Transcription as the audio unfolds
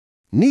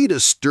Need a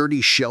sturdy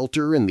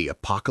shelter in the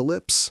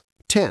apocalypse?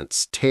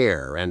 Tents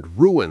tear and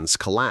ruins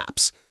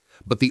collapse,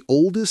 but the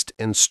oldest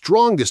and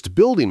strongest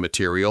building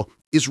material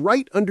is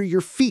right under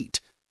your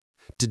feet.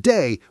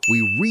 Today,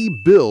 we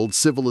rebuild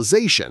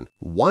civilization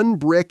one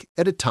brick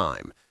at a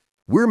time.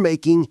 We're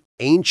making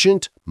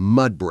ancient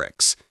mud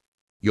bricks.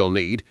 You'll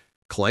need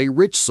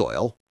clay-rich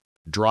soil,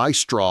 dry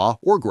straw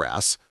or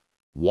grass,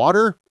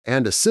 water,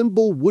 and a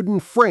simple wooden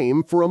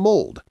frame for a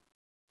mold.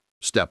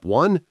 Step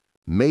 1.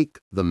 Make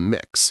the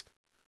mix.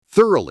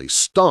 Thoroughly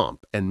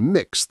stomp and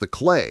mix the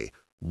clay,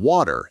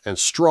 water, and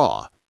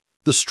straw.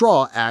 The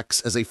straw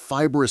acts as a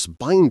fibrous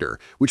binder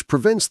which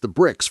prevents the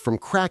bricks from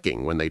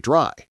cracking when they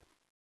dry.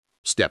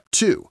 Step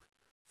 2.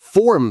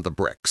 Form the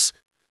bricks.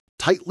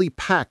 Tightly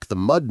pack the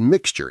mud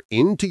mixture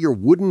into your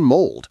wooden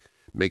mold.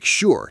 Make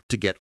sure to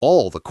get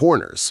all the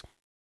corners.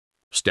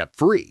 Step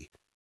 3.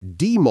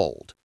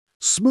 Demold.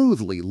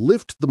 Smoothly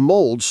lift the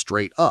mold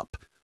straight up,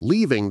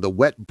 leaving the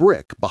wet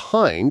brick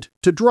behind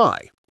to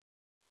dry.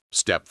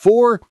 Step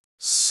 4.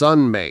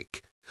 Sun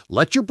make.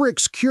 Let your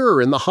bricks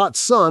cure in the hot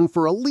sun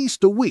for at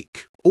least a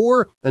week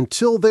or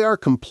until they are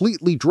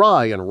completely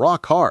dry and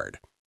rock hard.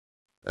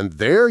 And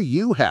there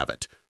you have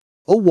it,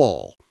 a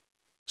wall.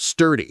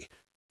 Sturdy,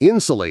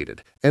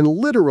 insulated, and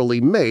literally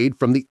made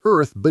from the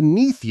earth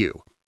beneath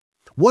you.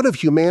 One of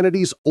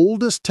humanity's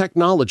oldest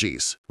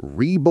technologies,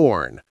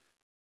 reborn.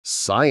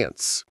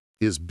 Science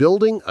is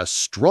building a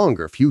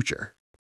stronger future.